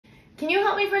Can you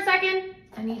help me for a second?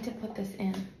 I need to put this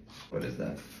in. What is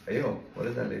that? Ayo, what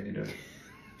is that lady doing?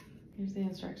 Here's the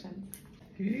instructions.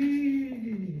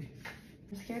 Did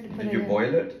I'm scared to put it in. you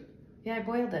boil it? Yeah, I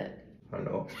boiled it.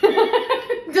 Hello?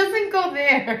 Doesn't go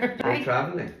there. You're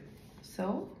traveling.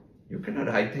 So? You cannot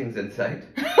hide things inside.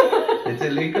 It's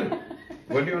illegal.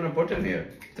 What do you want to put in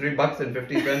here? $3 and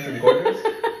 50 cents in quarters?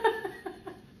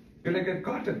 You're gonna get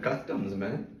caught at customs,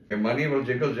 man. Your money will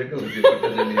jiggle jiggle if you put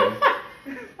it in here.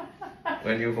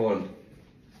 When you fold.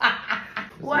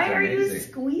 Why are you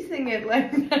squeezing it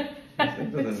like that?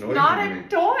 It's noise not in a me.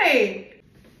 toy.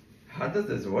 How does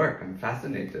this work? I'm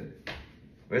fascinated.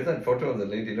 Where's that photo of the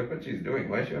lady? Look what she's doing.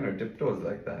 Why is she on her tiptoes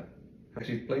like that?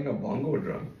 She's playing a bongo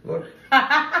drum. Look.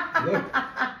 Look.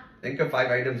 Think of 5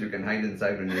 items you can hide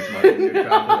inside when you're smuggling. You're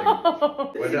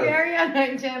traveling. It's very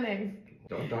unhygienic.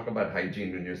 Don't talk about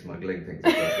hygiene when you're smuggling things.